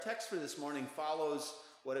Text for this morning follows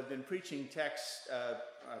what I've been preaching texts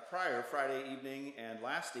prior, Friday evening and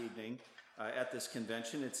last evening at this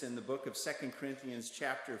convention. It's in the book of 2 Corinthians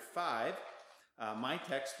chapter 5. My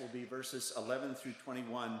text will be verses 11 through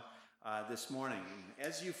 21 this morning.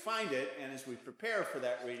 As you find it, and as we prepare for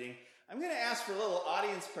that reading, I'm going to ask for a little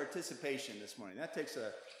audience participation this morning. That takes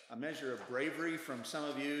a measure of bravery from some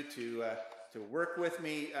of you to work with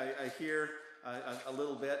me here a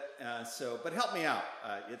little bit. But help me out.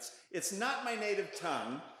 It's not my native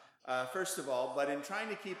tongue, first of all, but in trying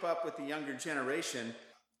to keep up with the younger generation,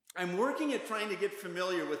 I'm working at trying to get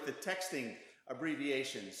familiar with the texting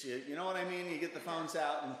abbreviations. You know what I mean? You get the phones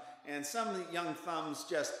out, and some young thumbs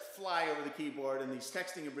just fly over the keyboard, and these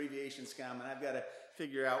texting abbreviations come, and I've got to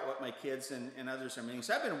figure out what my kids and others are meaning.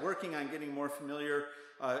 So I've been working on getting more familiar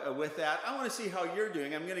with that. I want to see how you're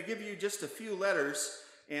doing. I'm going to give you just a few letters,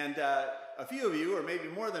 and a few of you, or maybe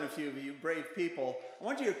more than a few of you, brave people, I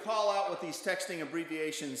want you to call out what these texting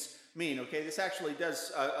abbreviations mean, okay? This actually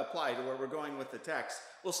does apply to where we're going with the text.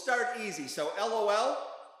 We'll start easy. So LOL,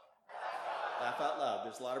 laugh out loud.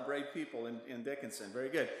 There's a lot of brave people in Dickinson. Very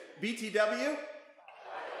good. BTW,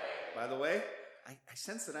 by the way, I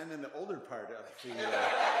sense that I'm in the older part of the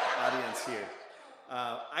audience here.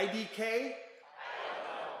 IDK,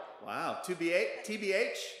 wow.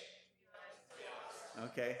 TBH,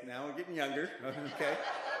 okay, now we're getting younger. Okay.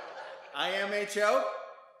 IMHO,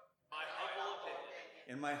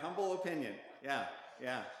 in my humble opinion.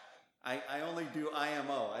 Yeah. I only do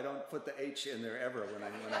IMO. I don't put the H in there ever when I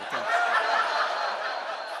text.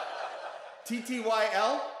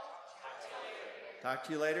 TTYL, talk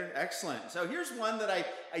to you later. Excellent. So here's one that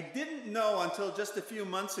I didn't know until just a few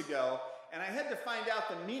months ago, and I had to find out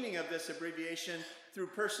the meaning of this abbreviation through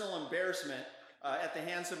personal embarrassment at the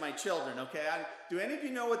hands of my children, okay? Do any of you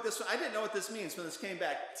know what this, I didn't know what this means when this came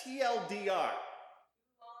back. TLDR.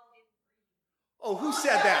 Oh, who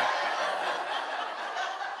said that?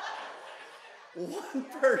 One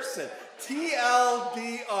person.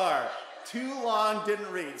 TLDR. Too long,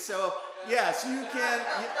 didn't read. So, yes, you can,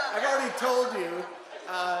 I've already told you,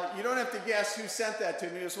 you don't have to guess who sent that to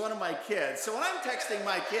me. It was one of my kids. So when I'm texting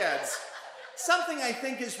my kids, something I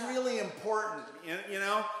think is really important, you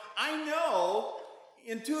know, I know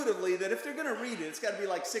intuitively that if they're going to read it, it's got to be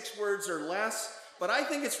like 6 words or less, but I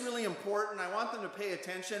think it's really important. I want them to pay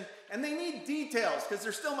attention, and they need details because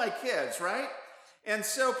they're still my kids, right? And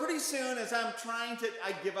so pretty soon as I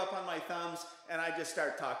give up on my thumbs and I just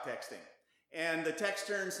start talk texting. And the text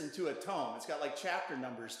turns into a tome. It's got like chapter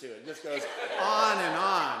numbers to it. It just goes on and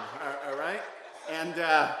on, all right? And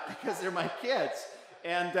because they're my kids.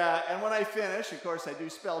 And when I finish, of course, I do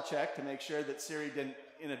spell check to make sure that Siri didn't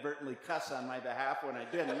inadvertently cuss on my behalf when I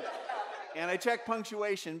didn't. And I check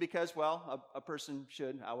punctuation because, well, a person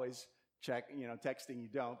should always check, you know, texting you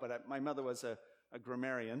don't. But my mother was a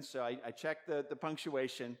grammarian, so I check the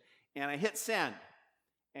punctuation, and I hit send,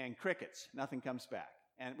 and crickets. Nothing comes back,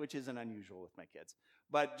 and which isn't unusual with my kids.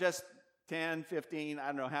 But just 10, 15, I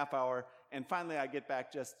don't know, half hour, and finally I get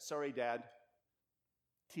back just, sorry, Dad,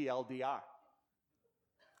 TLDR.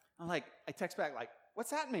 I'm like, I text back like,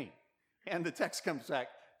 what's that mean? And the text comes back,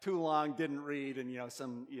 too long, didn't read, and,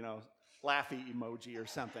 some, laughy emoji or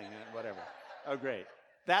something, whatever. Oh, great.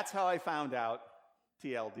 That's how I found out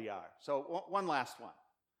TLDR. So one last one.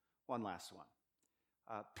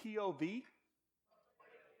 POV,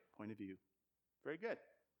 point of view. Very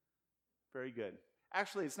good.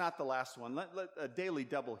 Actually, it's not the last one. Let a daily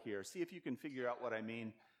double here. See if you can figure out what I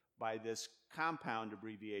mean by this compound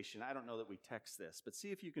abbreviation. I don't know that we text this, but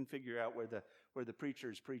see if you can figure out where the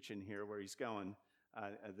preacher's preaching here, where he's going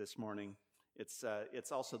this morning. It's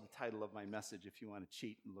also the title of my message if you want to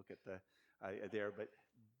cheat and look at the there. But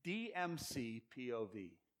DMC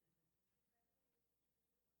POV.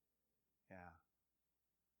 Yeah.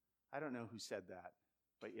 I don't know who said that,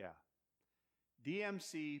 but yeah.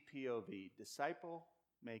 DMC POV, Disciple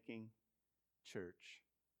Making Church,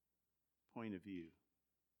 point of view.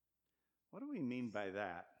 What do we mean by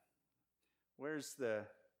that? Where's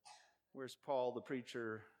Paul, the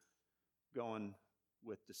preacher, going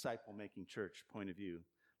with Disciple Making Church, point of view?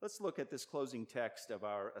 Let's look at this closing text of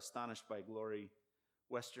our Astonished by Glory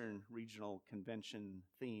Western Regional Convention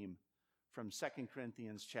theme from 2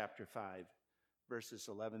 Corinthians chapter 5, verses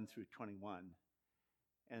 11 through 21,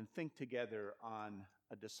 and think together on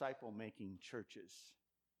a disciple-making church's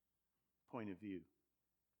point of view.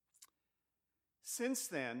 Since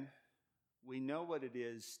then, we know what it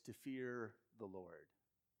is to fear the Lord.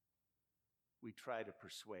 We try to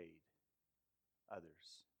persuade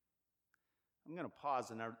others. I'm going to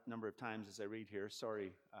pause a number of times as I read here.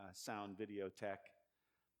 Sorry, sound, video tech.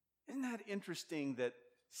 Isn't that interesting that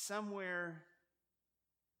somewhere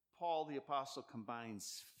Paul the Apostle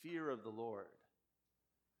combines fear of the Lord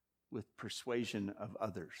with persuasion of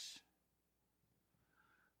others.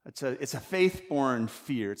 It's a faith-born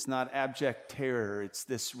fear. It's not abject terror. It's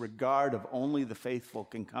this regard of only the faithful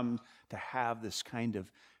can come to have this kind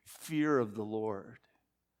of fear of the Lord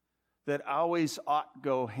that always ought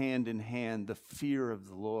go hand in hand, the fear of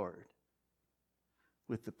the Lord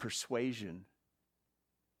with the persuasion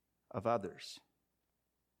of others.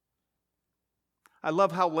 I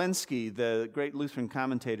love how Lenski, the great Lutheran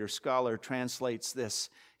commentator, scholar, translates this.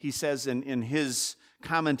 He says in his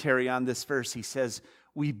commentary on this verse, he says,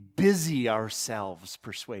 we busy ourselves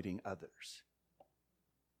persuading others.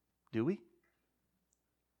 Do we?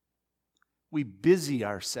 We busy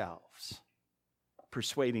ourselves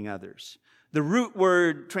persuading others. The root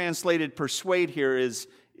word translated persuade here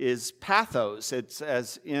is pathos. It's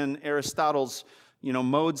as in Aristotle's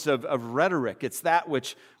modes of rhetoric. It's that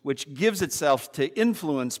which gives itself to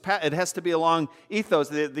influence. It has to be along ethos,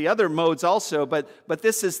 the other modes also, but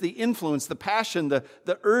this is the influence, the passion, the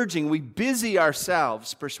urging. We busy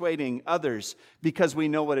ourselves persuading others because we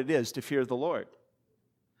know what it is to fear the Lord.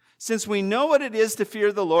 Since we know what it is to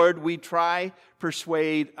fear the Lord, we try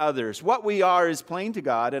persuade others. What we are is plain to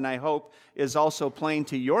God, and I hope is also plain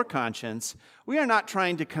to your conscience. We are not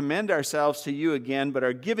trying to commend ourselves to you again, but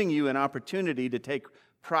are giving you an opportunity to take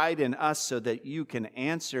pride in us so that you can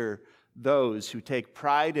answer those who take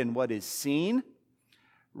pride in what is seen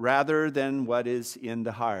rather than what is in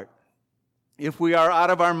the heart. If we are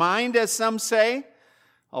out of our mind, as some say,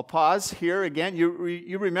 I'll pause here again.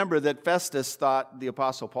 You remember that Festus thought the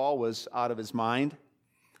Apostle Paul was out of his mind.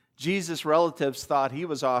 Jesus' relatives thought he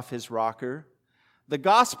was off his rocker. The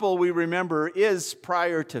gospel, we remember, is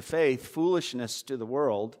prior to faith, foolishness to the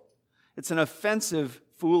world. It's an offensive,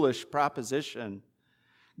 foolish proposition.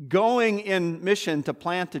 Going in mission to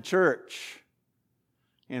plant a church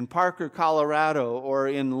in Parker, Colorado, or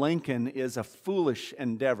in Lincoln is a foolish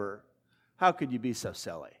endeavor. How could you be so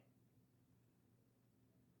silly?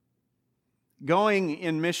 Going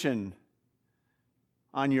in mission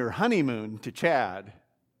on your honeymoon to Chad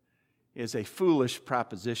is a foolish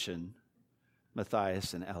proposition,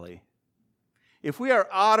 Matthias and Ellie. If we are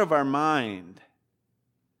out of our mind,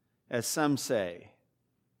 as some say,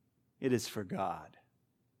 it is for God.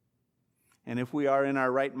 And if we are in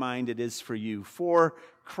our right mind, it is for you. For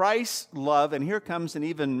Christ's love, and here comes an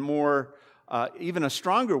even a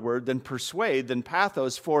stronger word than persuade, than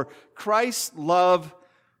pathos, for Christ's love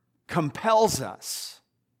compels us.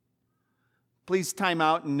 Please time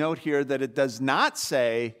out and note here that it does not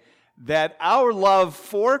say that our love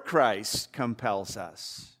for Christ compels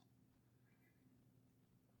us,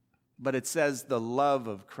 but it says the love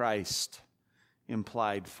of Christ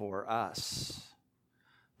implied for us.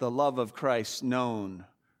 The love of Christ known,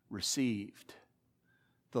 received.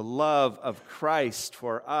 The love of Christ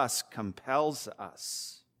for us compels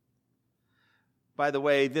us. By the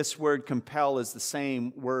way, this word compel is the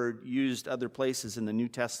same word used other places in the New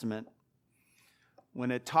Testament.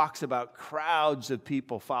 When it talks about crowds of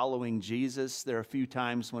people following Jesus, there are a few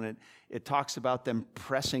times when it talks about them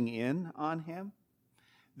pressing in on him.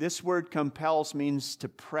 This word compels means to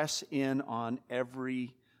press in on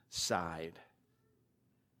every side.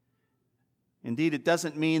 Indeed, it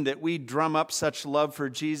doesn't mean that we drum up such love for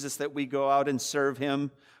Jesus that we go out and serve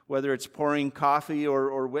him, whether it's pouring coffee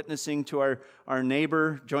or witnessing to our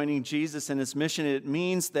neighbor, joining Jesus in his mission. It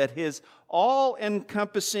means that his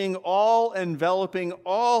all-encompassing, all-enveloping,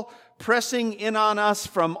 all pressing in on us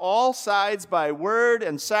from all sides by word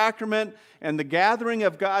and sacrament and the gathering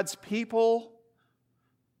of God's people,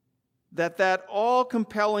 that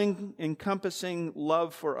all-compelling, encompassing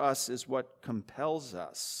love for us is what compels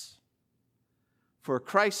us. For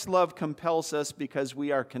Christ's love compels us because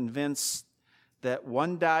we are convinced that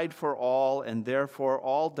one died for all, and therefore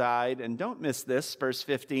all died. And don't miss this, verse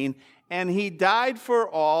 15. And he died for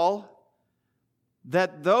all,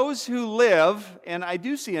 that those who live, and I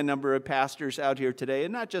do see a number of pastors out here today,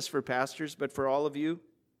 and not just for pastors, but for all of you.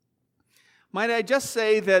 Might I just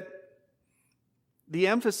say that the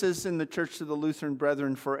emphasis in the Church of the Lutheran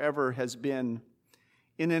Brethren forever has been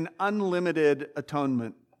in an unlimited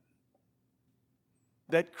atonement.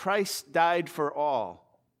 That Christ died for all.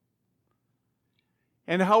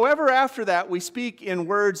 And however, after that, we speak in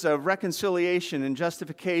words of reconciliation and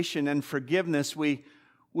justification and forgiveness, we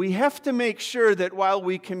have to make sure that while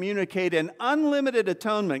we communicate an unlimited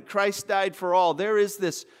atonement, Christ died for all, there is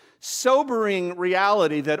this sobering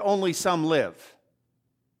reality that only some live.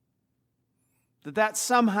 That's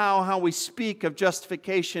somehow how we speak of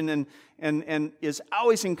justification and is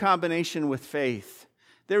always in combination with faith.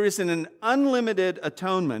 There is an unlimited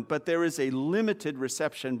atonement, but there is a limited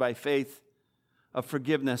reception by faith of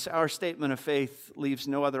forgiveness. Our statement of faith leaves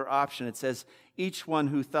no other option. It says, each one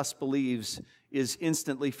who thus believes is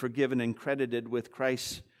instantly forgiven and credited with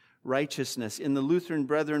Christ's righteousness. In the Lutheran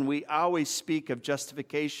Brethren, we always speak of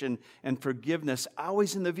justification and forgiveness,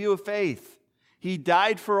 always in the view of faith. He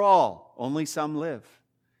died for all, only some live.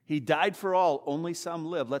 He died for all, only some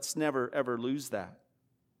live. Let's never, ever lose that.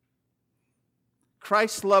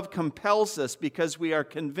 Christ's love compels us because we are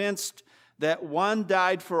convinced that one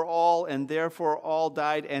died for all and therefore all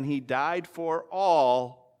died, and he died for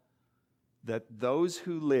all, that those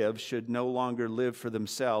who live should no longer live for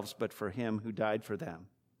themselves, but for him who died for them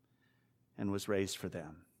and was raised for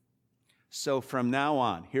them. So from now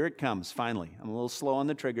on, here it comes, finally. I'm a little slow on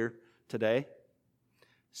the trigger today.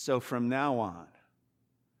 So from now on,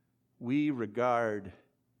 we regard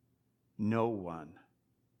no one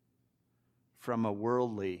from a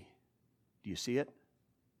worldly, do you see it?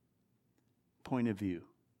 Point of view.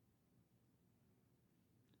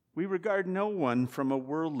 We regard no one from a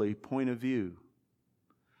worldly point of view.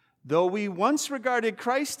 Though we once regarded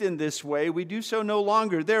Christ in this way, we do so no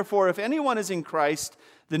longer. Therefore, if anyone is in Christ,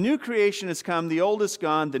 the new creation has come, the old is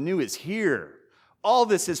gone, the new is here. All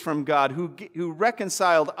this is from God, who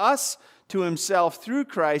reconciled us to himself through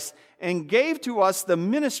Christ and gave to us the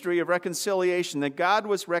ministry of reconciliation, that God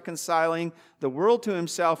was reconciling the world to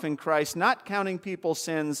himself in Christ, not counting people's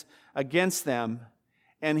sins against them,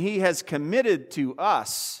 and he has committed to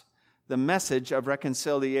us the message of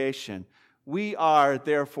reconciliation. We are,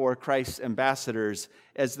 therefore, Christ's ambassadors,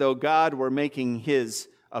 as though God were making his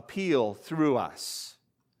appeal through us.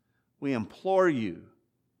 We implore you,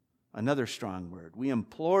 another strong word, we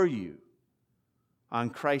implore you on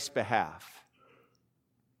Christ's behalf,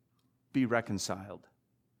 be reconciled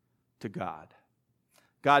to God.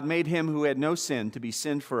 God made him who had no sin to be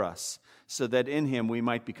sin for us, so that in him we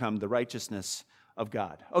might become the righteousness of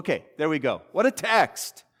God. Okay, there we go. What a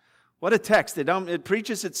text. What a text. It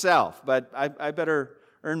preaches itself, but I better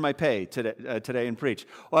earn my pay today and preach.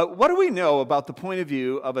 Well, what do we know about the point of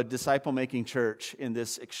view of a disciple-making church in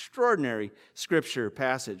this extraordinary scripture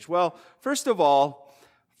passage? Well, first of all,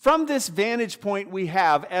 from this vantage point we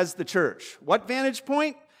have as the church. What vantage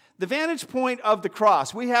point? The vantage point of the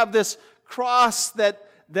cross. We have this cross that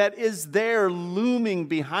is there looming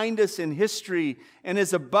behind us in history and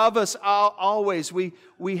is above us always.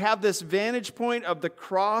 We have this vantage point of the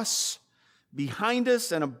cross behind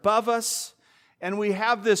us and above us, and we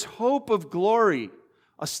have this hope of glory,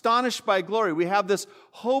 astonished by glory. We have this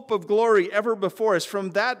hope of glory ever before us. From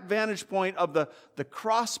that vantage point of the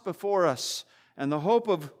cross before us and the hope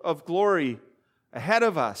of glory ahead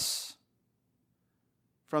of us,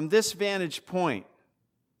 from this vantage point,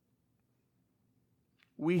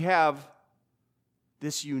 we have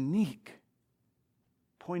this unique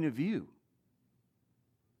point of view.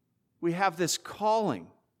 We have this calling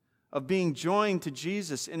of being joined to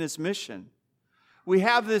Jesus in his mission. We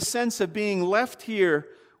have this sense of being left here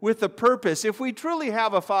with a purpose. If we truly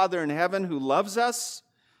have a Father in heaven who loves us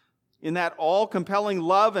in that all-compelling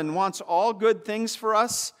love and wants all good things for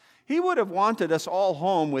us, he would have wanted us all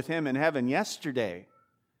home with him in heaven yesterday.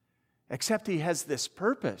 Except he has this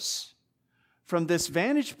purpose. From this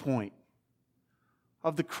vantage point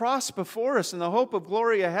of the cross before us and the hope of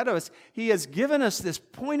glory ahead of us, he has given us this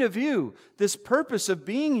point of view, this purpose of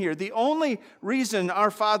being here. The only reason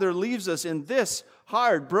our Father leaves us in this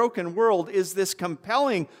hard, broken world is this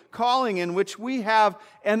compelling calling in which we have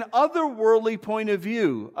an otherworldly point of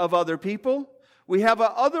view of other people. We have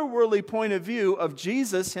an otherworldly point of view of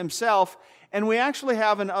Jesus himself, and we actually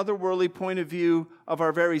have an otherworldly point of view of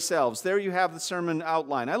our very selves. There you have the sermon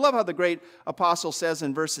outline. I love how the great apostle says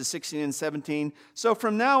in verses 16 and 17, so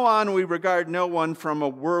from now on we regard no one from a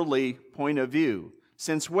worldly point of view.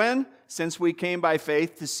 Since when? Since we came by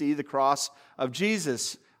faith to see the cross of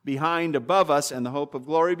Jesus behind, above us, and the hope of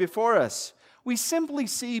glory before us. We simply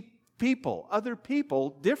see people, other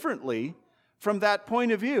people, differently from that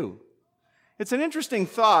point of view. It's an interesting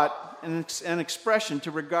thought and an expression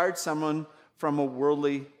to regard someone from a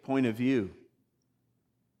worldly point of view.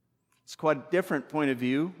 It's quite a different point of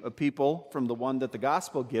view of people from the one that the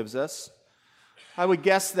gospel gives us. I would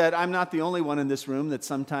guess that I'm not the only one in this room that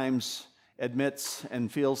sometimes admits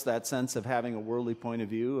and feels that sense of having a worldly point of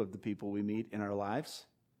view of the people we meet in our lives.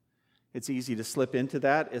 It's easy to slip into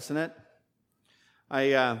that, isn't it?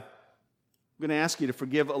 My I'm going to ask you to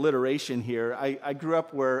forgive alliteration here. I grew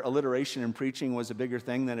up where alliteration in preaching was a bigger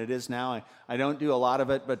thing than it is now. I don't do a lot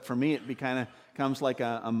of it, but for me it kind of comes like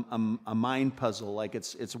a mind puzzle, like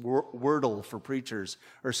it's Wordle for preachers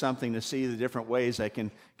or something, to see the different ways I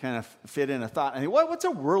can kind of fit in a thought. I mean, what's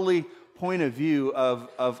a worldly point of view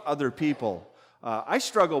of other people? I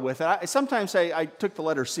struggle with it. Sometimes I took the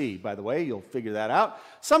letter C, by the way. You'll figure that out.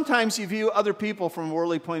 Sometimes you view other people from a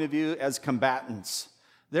worldly point of view as combatants.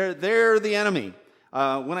 They're the enemy.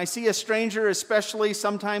 When I see a stranger, especially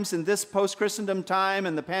sometimes in this post-Christendom time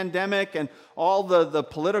and the pandemic and all the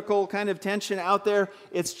political kind of tension out there,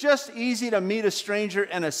 it's just easy to meet a stranger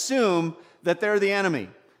and assume that they're the enemy,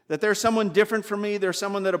 that there's someone different from me, there's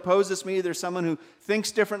someone that opposes me, there's someone who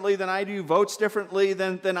thinks differently than I do, votes differently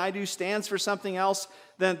than I do, stands for something else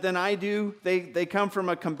than I do. They come from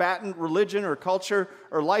a combatant religion or culture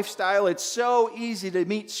or lifestyle. It's so easy to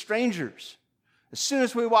meet strangers as soon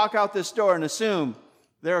as we walk out this door and assume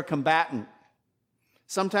they're a combatant.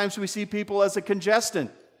 Sometimes we see people as a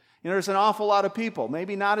congestant. There's an awful lot of people,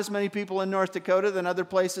 maybe not as many people in North Dakota than other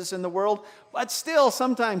places in the world, but still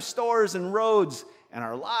sometimes stores and roads and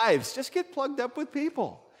our lives just get plugged up with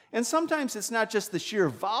people. And sometimes it's not just the sheer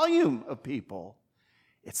volume of people,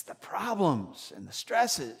 it's the problems and the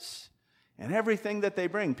stresses and everything that they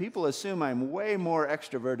bring. People assume I'm way more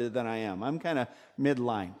extroverted than I am. I'm kind of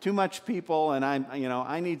midline. Too much people, and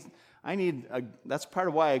that's part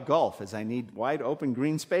of why I golf, is I need wide open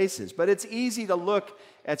green spaces. But it's easy to look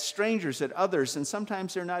at strangers, at others, and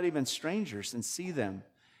sometimes they're not even strangers, and see them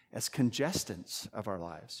as congestants of our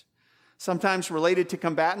lives. Sometimes related to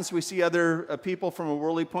combatants, we see other people from a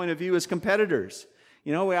worldly point of view as competitors.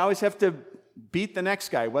 We always have to beat the next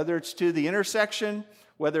guy, whether it's to the intersection,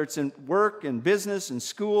 whether it's in work and business and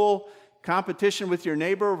school, competition with your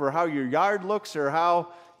neighbor over how your yard looks, or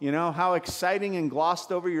how exciting and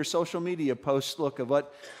glossed over your social media posts look of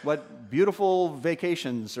what beautiful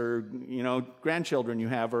vacations or, grandchildren you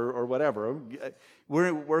have or whatever.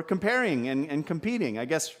 We're comparing and competing. I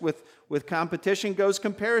guess with competition goes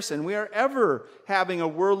comparison. We are ever having a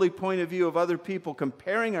worldly point of view of other people,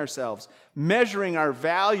 comparing ourselves, measuring our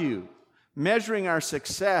value, measuring our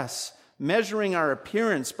success, measuring our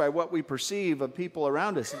appearance by what we perceive of people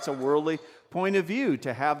around us. It's a worldly point of view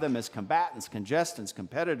to have them as combatants, congestants,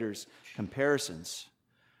 competitors, comparisons.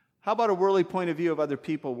 How about a worldly point of view of other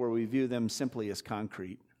people where we view them simply as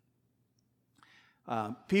concrete?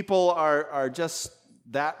 People are just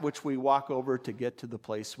that which we walk over to get to the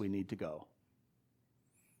place we need to go.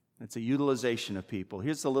 It's a utilization of people.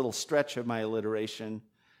 Here's a little stretch of my alliteration,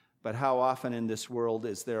 but how often in this world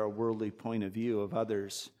is there a worldly point of view of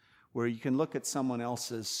others where you can look at someone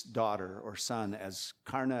else's daughter or son as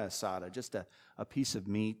carne asada, just a piece of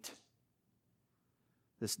meat?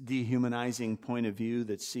 This dehumanizing point of view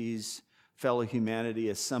that sees fellow humanity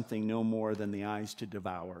as something no more than the eyes to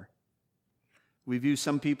devour. We view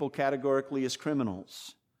some people categorically as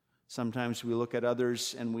criminals. Sometimes we look at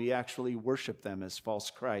others and we actually worship them as false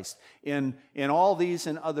Christ. In all these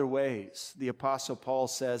and other ways, the Apostle Paul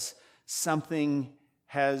says something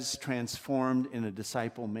has transformed in a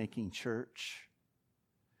disciple-making church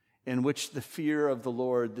in which the fear of the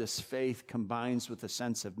Lord, this faith, combines with a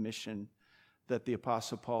sense of mission, that the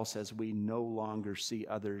Apostle Paul says we no longer see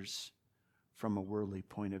others from a worldly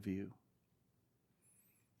point of view.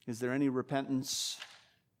 Is there any repentance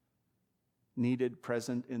needed,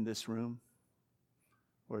 present in this room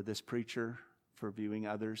or this preacher, for viewing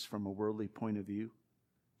others from a worldly point of view?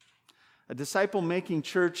 A disciple-making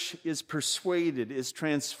church is persuaded, is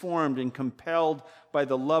transformed, and compelled by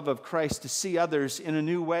the love of Christ to see others in a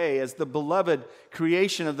new way as the beloved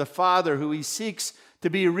creation of the Father, who he seeks to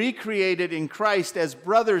be recreated in Christ as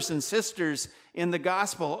brothers and sisters in the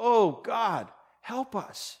gospel. Oh, God, help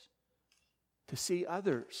us to see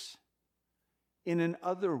others in an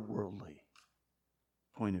otherworldly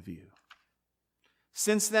point of view.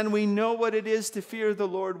 Since then we know what it is to fear the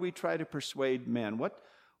Lord, we try to persuade men.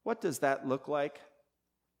 What does that look like?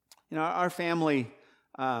 Our family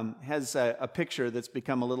has a picture that's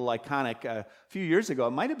become a little iconic. A few years ago,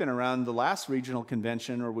 it might have been around the last regional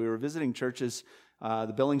convention, or we were visiting churches,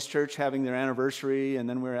 the Billings Church having their anniversary, and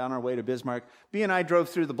then we were on our way to Bismarck. Bea and I drove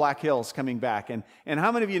through the Black Hills coming back. And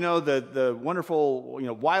how many of you know the wonderful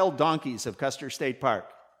wild donkeys of Custer State Park?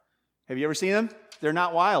 Have you ever seen them? They're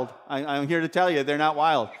not wild. I'm here to tell you, they're not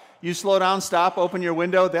wild. You slow down, stop, open your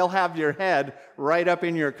window, they'll have your head right up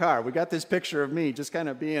in your car. We got this picture of me just kind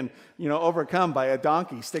of being, overcome by a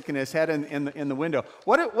donkey sticking his head in the window.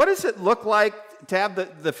 What does it look like to have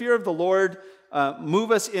the fear of the Lord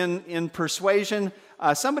move us in persuasion?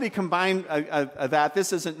 Somebody combined that.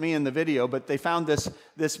 This isn't me in the video, but they found this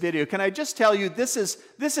video. Can I just tell you, this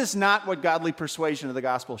is not what godly persuasion of the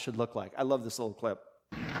gospel should look like. I love this little clip.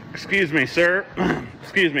 Excuse me, sir.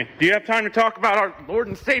 Excuse me. Do you have time to talk about our Lord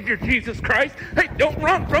and Savior Jesus Christ? Hey, don't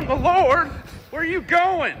run from the Lord. Where are you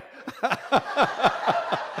going?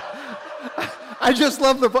 I just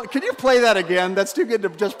love the. Can you play that again? That's too good to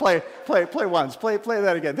just play once. Play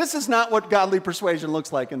that again. This is not what godly persuasion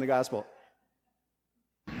looks like in the gospel.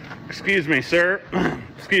 Excuse me, sir.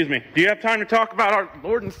 Excuse me. Do you have time to talk about our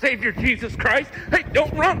Lord and Savior Jesus Christ? Hey,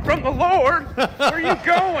 don't run from the Lord. Where are you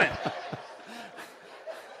going?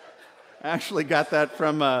 I actually got that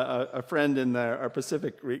from a friend in our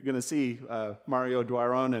Pacific. We're going to see Mario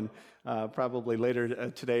Duaron and probably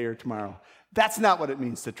later today or tomorrow. That's not what it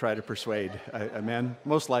means to try to persuade a man,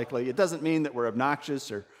 most likely. It doesn't mean that we're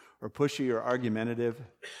obnoxious or pushy or argumentative.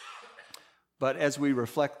 But as we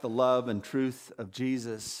reflect the love and truth of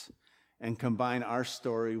Jesus and combine our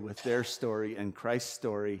story with their story and Christ's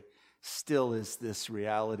story, still is this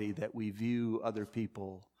reality that we view other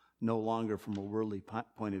people no longer from a worldly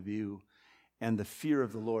point of view. And the fear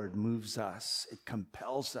of the Lord moves us. It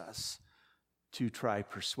compels us to try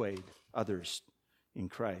persuade others in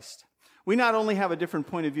Christ. We not only have a different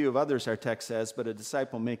point of view of others, our text says, but a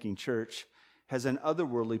disciple-making church has an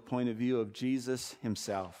otherworldly point of view of Jesus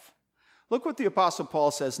himself. Look what the Apostle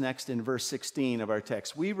Paul says next in verse 16 of our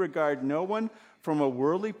text. We regard no one from a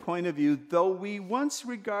worldly point of view, though we once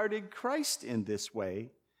regarded Christ in this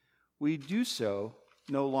way, we do so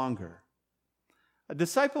no longer. A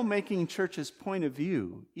disciple-making church's point of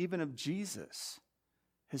view, even of Jesus,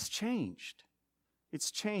 has changed.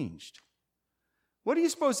 It's changed. What do you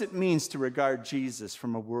suppose it means to regard Jesus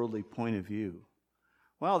from a worldly point of view?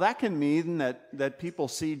 Well, that can mean that people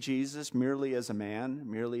see Jesus merely as a man,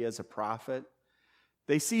 merely as a prophet.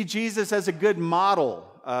 They see Jesus as a good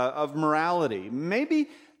model of morality. Maybe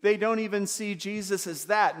they don't even see Jesus as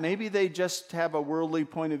that. Maybe they just have a worldly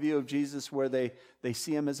point of view of Jesus where they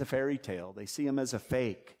see him as a fairy tale. They see him as a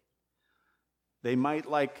fake. They might,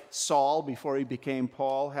 like Saul before he became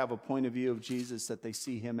Paul, have a point of view of Jesus that they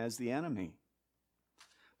see him as the enemy.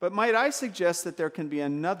 But might I suggest that there can be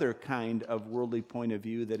another kind of worldly point of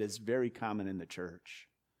view that is very common in the church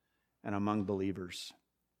and among believers.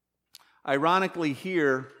 Ironically,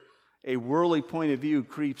 here, a worldly point of view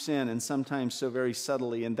creeps in, and sometimes so very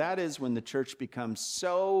subtly, and that is when the church becomes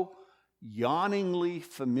so yawningly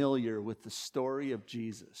familiar with the story of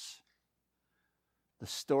Jesus, the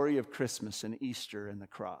story of Christmas and Easter and the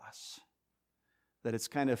cross, that its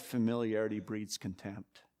kind of familiarity breeds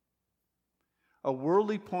contempt. A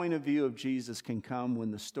worldly point of view of Jesus can come when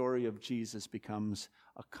the story of Jesus becomes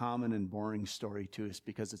a common and boring story to us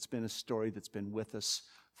because it's been a story that's been with us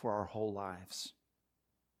for our whole lives.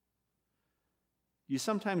 You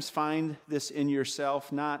sometimes find this in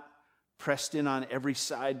yourself, not pressed in on every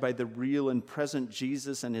side by the real and present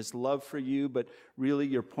Jesus and his love for you, but really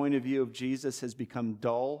your point of view of Jesus has become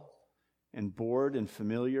dull and bored and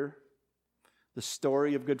familiar. The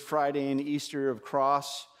story of Good Friday and Easter, of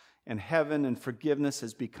cross and heaven and forgiveness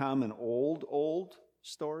has become an old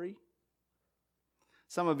story.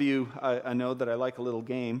 Some of you know that I like a little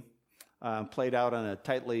game played out on a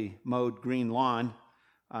tightly mowed green lawn,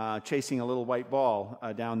 chasing a little white ball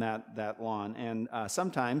down that lawn. And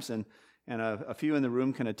sometimes, and a few in the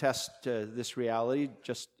room can attest to this reality,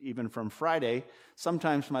 just even from Friday,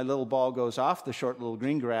 sometimes my little ball goes off the short little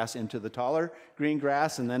green grass into the taller green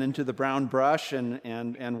grass and then into the brown brush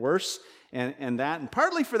and worse. And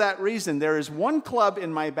partly for that reason, there is one club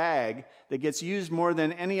in my bag that gets used more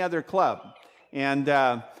than any other club. And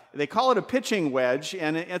they call it a pitching wedge,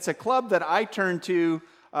 and it's a club that I turn to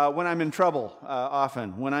when I'm in trouble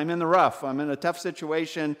often, when I'm in the rough, I'm in a tough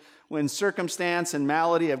situation, when circumstance and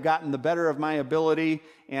malady have gotten the better of my ability,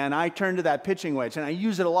 and I turn to that pitching wedge, and I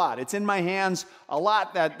use it a lot. It's in my hands a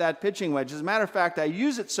lot, that pitching wedge. As a matter of fact, I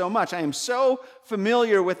use it so much. I am so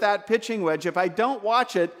familiar with that pitching wedge. If I don't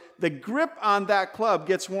watch it, the grip on that club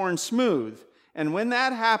gets worn smooth. And when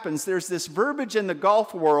that happens, there's this verbiage in the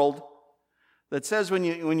golf world that says when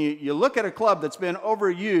you look at a club that's been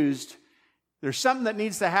overused, there's something that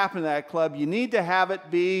needs to happen to that club. You need to have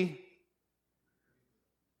it be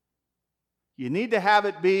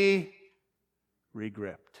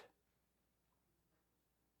regripped.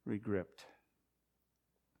 Regripped.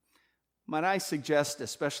 Might I suggest,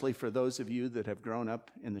 especially for those of you that have grown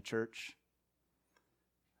up in the church,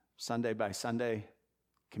 Sunday by Sunday,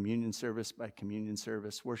 communion service by communion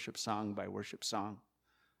service, worship song by worship song,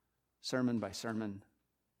 sermon by sermon,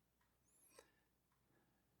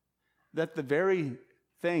 that the very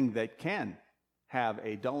thing that can have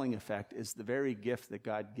a dulling effect is the very gift that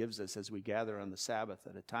God gives us as we gather on the Sabbath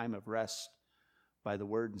at a time of rest by the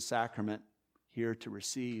word and sacrament here to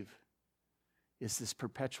receive, is this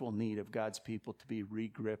perpetual need of God's people to be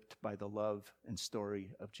regripped by the love and story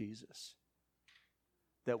of Jesus.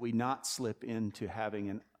 That we not slip into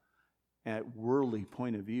having a worldly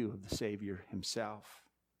point of view of the Savior himself.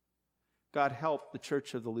 God help the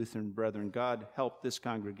Church of the Lutheran Brethren. God help this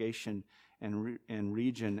congregation and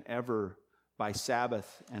region ever by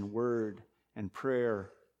Sabbath and word and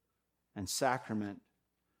prayer and sacrament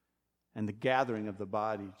and the gathering of the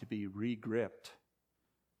body to be regripped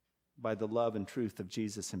by the love and truth of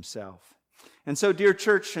Jesus himself. And so, dear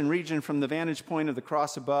church and region, from the vantage point of the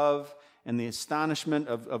cross above and the astonishment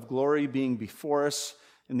of glory being before us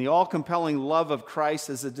and the all-compelling love of Christ,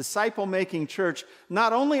 as a disciple-making church,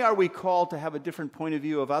 not only are we called to have a different point of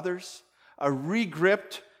view of others, a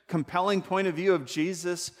regripped, compelling point of view of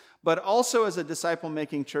Jesus, but also as a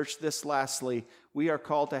disciple-making church, this lastly, we are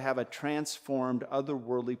called to have a transformed,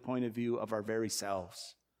 otherworldly point of view of our very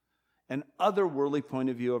selves. An otherworldly point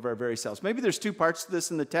of view of our very selves. Maybe there's two parts to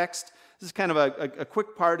this in the text. This is kind of a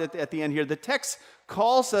quick part at the end here. The text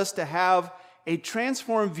calls us to have a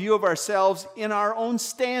transformed view of ourselves in our own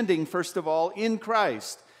standing, first of all, in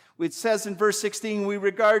Christ. It says in verse 16, we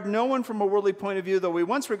regard no one from a worldly point of view, though we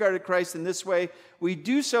once regarded Christ in this way, we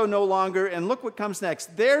do so no longer. And look what comes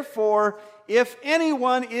next. Therefore, if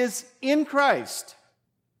anyone is in Christ,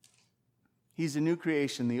 he's a new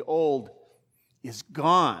creation. The old is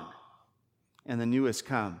gone, and the new has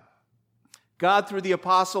come. God, through the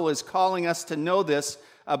apostle, is calling us to know this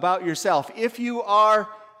about yourself. If you are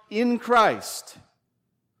in Christ,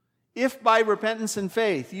 if by repentance and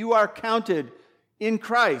faith you are counted in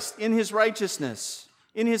Christ, in his righteousness,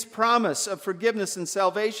 in his promise of forgiveness and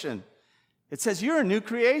salvation, it says you're a new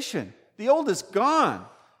creation. The old is gone.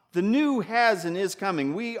 The new has and is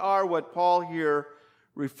coming. We are what Paul here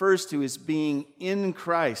refers to as being in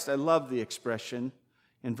Christ. I love the expression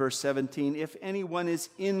in verse 17, if anyone is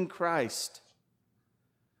in Christ.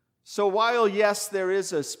 So while, yes, there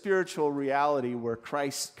is a spiritual reality where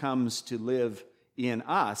Christ comes to live in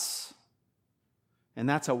us, and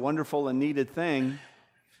that's a wonderful and needed thing,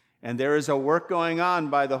 and there is a work going on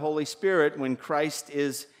by the Holy Spirit when Christ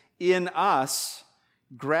is in us,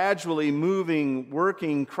 gradually moving,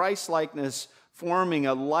 working Christ-likeness, forming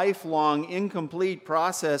a lifelong, incomplete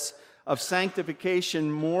process of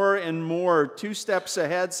sanctification, more and more, 2 steps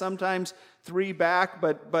ahead, sometimes 3 back,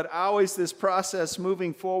 but always this process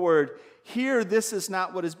moving forward. Here, this is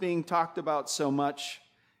not what is being talked about so much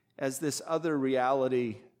as this other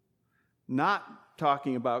reality, not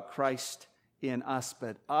talking about Christ in us,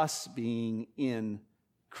 but us being in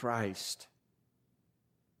Christ.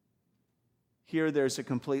 Here, there's a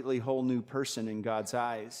completely whole new person in God's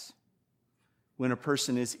eyes. When a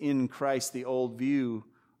person is in Christ, the old view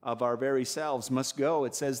of our very selves must go.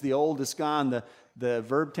 It says the old is gone. The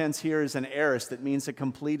verb tense here is an aorist. That means a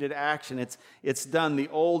completed action. It's done. The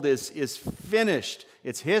old is finished.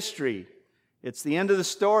 It's history. It's the end of the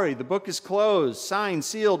story. The book is closed, signed,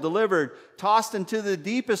 sealed, delivered, tossed into the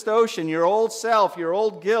deepest ocean. Your old self, your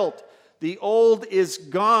old guilt. The old is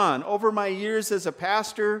gone. Over my years as a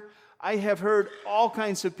pastor, I have heard all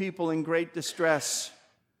kinds of people in great distress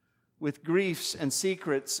with griefs and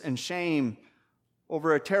secrets and shame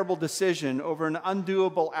over a terrible decision, over an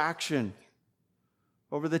undoable action,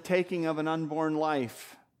 over the taking of an unborn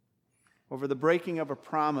life, over the breaking of a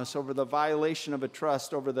promise, over the violation of a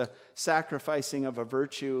trust, over the sacrificing of a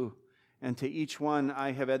virtue. And to each one,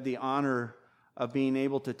 I have had the honor of being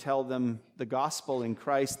able to tell them the gospel in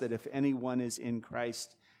Christ, that if anyone is in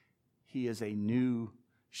Christ, she is a new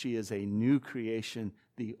creation.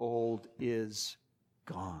 The old is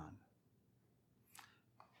gone.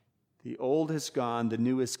 The old has gone, the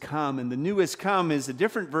new has come, and the new has come is a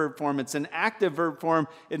different verb form. It's an active verb form.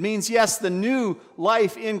 It means, yes, the new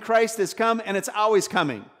life in Christ has come, and it's always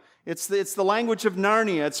coming. It's the language of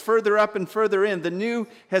Narnia. It's further up and further in. The new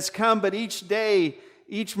has come, but each day,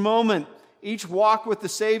 each moment, each walk with the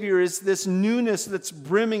Savior is this newness that's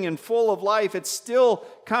brimming and full of life. It's still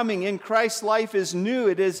coming. In Christ, life is new.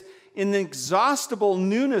 It is inexhaustible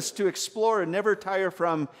newness to explore and never tire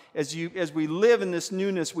from. As we live in this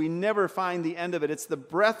newness, we never find the end of it. It's the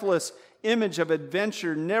breathless image of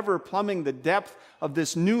adventure, never plumbing the depth of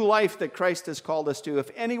this new life that Christ has called us to.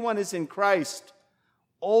 If anyone is in Christ,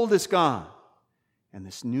 old is gone, and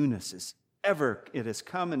this newness it has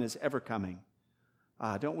come and is ever coming.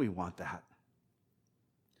 Don't we want that?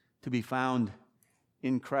 To be found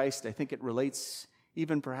in Christ. I think it relates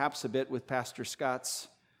even perhaps a bit with Pastor Scott's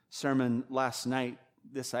sermon last night,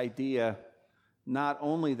 this idea not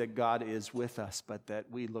only that God is with us, but that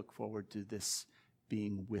we look forward to this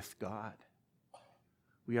being with God.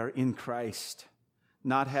 We are in Christ,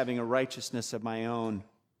 not having a righteousness of my own.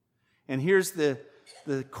 And here's the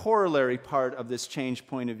corollary part of this change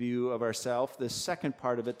point of view of ourselves, the second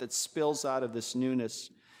part of it that spills out of this newness.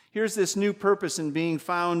 Here's this new purpose in being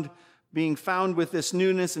found with this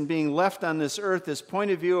newness and being left on this earth, this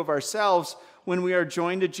point of view of ourselves when we are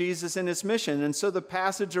joined to Jesus in his mission. And so the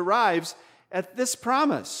passage arrives at this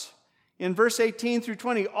promise. In verse 18 through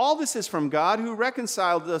 20, all this is from God who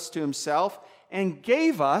reconciled us to himself and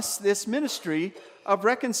gave us this ministry of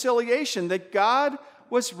reconciliation, that God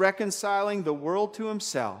was reconciling the world to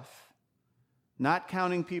himself, not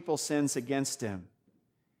counting people's sins against him.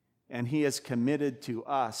 And he has committed to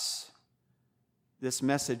us this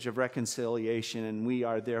message of reconciliation, and we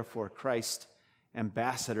are therefore Christ's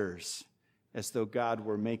ambassadors, as though God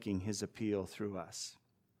were making his appeal through us.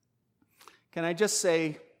 Can I just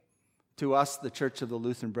say to us, the Church of the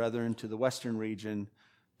Lutheran Brethren, to the Western region,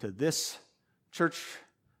 to this church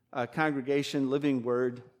congregation, Living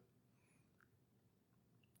Word,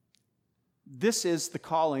 this is the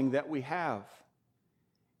calling that we have.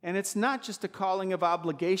 And it's not just a calling of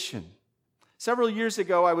obligation. Several years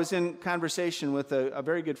ago, I was in conversation with a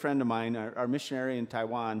very good friend of mine, our missionary in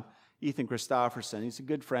Taiwan, Ethan Christofferson. He's a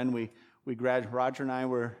good friend. Roger and I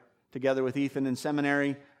were together with Ethan in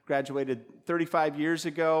seminary, graduated 35 years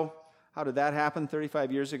ago. How did that happen?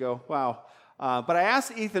 35 years ago. Wow. But I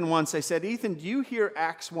asked Ethan once, I said, Ethan, do you hear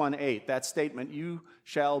Acts 1:8, that statement, you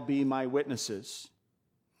shall be my witnesses?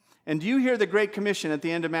 And do you hear the Great Commission at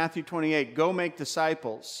the end of Matthew 28, go make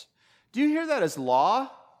disciples? Do you hear that as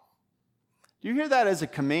law? Do you hear that as a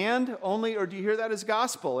command only, or do you hear that as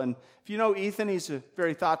gospel? And if you know Ethan, he's a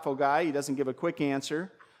very thoughtful guy. He doesn't give a quick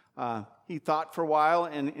answer. He thought for a while,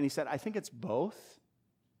 and he said, I think it's both.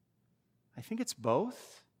 I think it's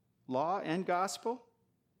both, law and gospel.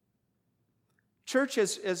 Church,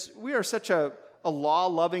 as we are such a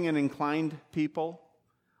law-loving and inclined people,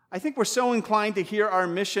 I think we're so inclined to hear our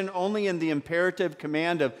mission only in the imperative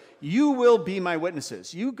command of, you will be my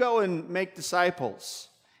witnesses. You go and make disciples.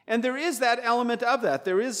 And there is that element of that.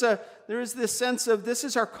 There is this sense of this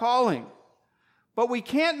is our calling. But we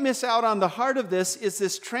can't miss out on the heart of this is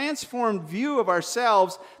this transformed view of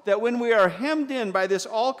ourselves that when we are hemmed in by this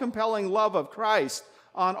all-compelling love of Christ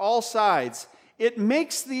on all sides, it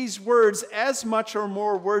makes these words as much or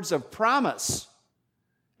more words of promise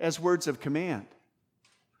as words of command.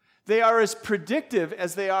 They are as predictive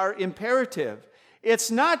as they are imperative.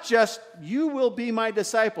 It's not just, you will be my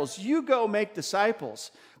disciples, you go make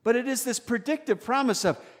disciples, but it is this predictive promise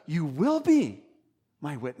of, you will be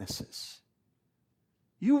my witnesses.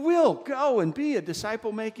 You will go and be a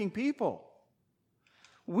disciple-making people.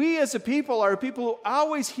 We as a people are people who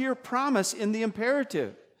always hear promise in the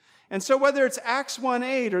imperative. And so whether it's Acts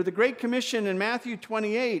 1:8 or the Great Commission in Matthew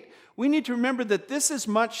 28, we need to remember that this is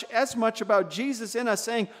as much about Jesus in us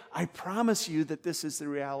saying, I promise you that this is the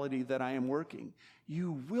reality that I am working.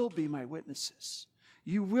 You will be my witnesses.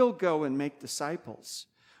 You will go and make disciples.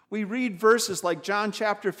 We read verses like John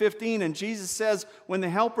chapter 15, and Jesus says, when the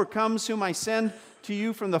Helper comes, whom I send to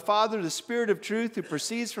you from the Father, the Spirit of truth who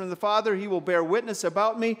proceeds from the Father, he will bear witness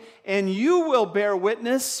about me, and you will bear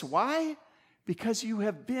witness. Why? Because you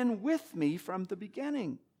have been with me from the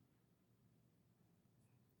beginning.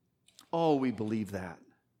 Oh, we believe that.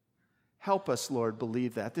 Help us, Lord,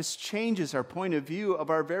 believe that. This changes our point of view of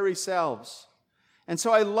our very selves. And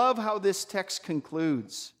so I love how this text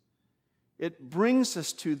concludes. It brings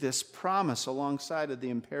us to this promise alongside of the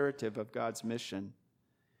imperative of God's mission.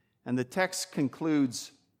 And the text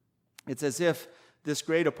concludes, it's as if this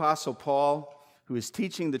great apostle Paul, who is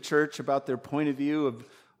teaching the church about their point of view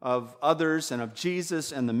of others and of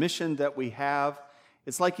Jesus and the mission that we have,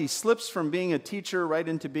 it's like he slips from being a teacher right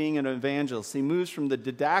into being an evangelist. He moves from the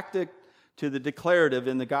didactic to the declarative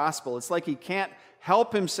in the gospel. It's like he can't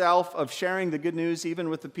help himself of sharing the good news even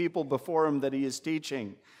with the people before him that he is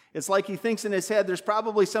teaching. It's like he thinks in his head, there's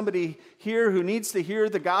probably somebody here who needs to hear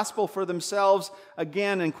the gospel for themselves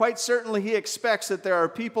again, and quite certainly he expects that there are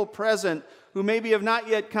people present who maybe have not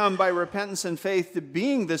yet come by repentance and faith to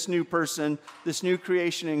being this new person, this new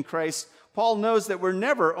creation in Christ. Paul knows that we're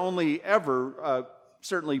never only ever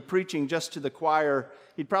certainly preaching just to the choir.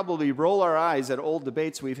 He'd probably roll our eyes at old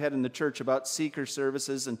debates we've had in the church about seeker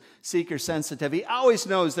services and seeker sensitive. He always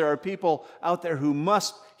knows there are people out there who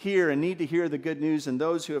must hear and need to hear the good news, and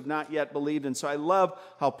those who have not yet believed. And so I love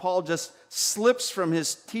how Paul just slips from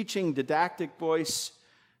his teaching didactic voice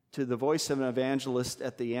to the voice of an evangelist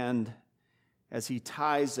at the end as he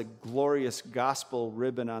ties a glorious gospel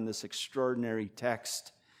ribbon on this extraordinary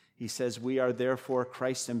text. He says, we are therefore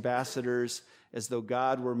Christ's ambassadors, as though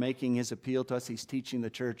God were making his appeal to us. He's teaching the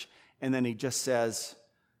church. And then he just says,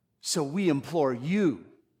 so we implore you.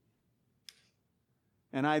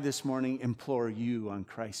 And I this morning implore you on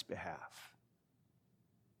Christ's behalf.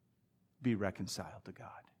 Be reconciled to God.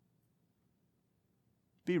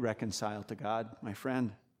 Be reconciled to God, my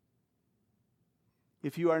friend.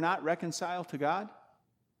 If you are not reconciled to God,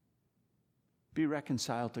 be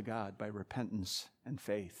reconciled to God by repentance and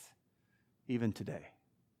faith, even today.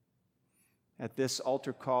 At this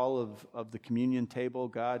altar call of the communion table,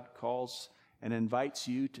 God calls and invites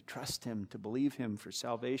you to trust him, to believe him for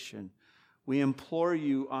salvation. We implore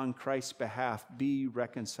you on Christ's behalf, be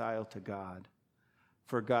reconciled to God.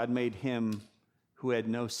 For God made him who had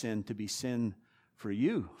no sin to be sin for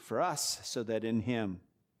you, for us, so that in him,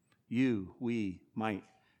 we might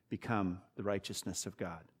become the righteousness of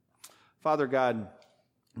God. Father God,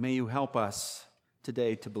 may you help us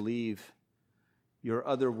today to believe your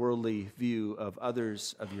otherworldly view of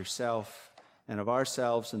others, of yourself, and of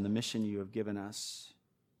ourselves and the mission you have given us.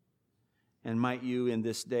 And might you in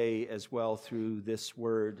this day as well through this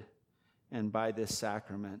word and by this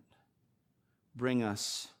sacrament bring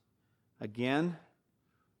us again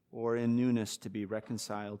or in newness to be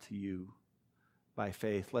reconciled to you by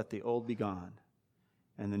faith. Let the old be gone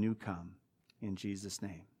and the new come. In Jesus'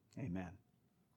 name, amen.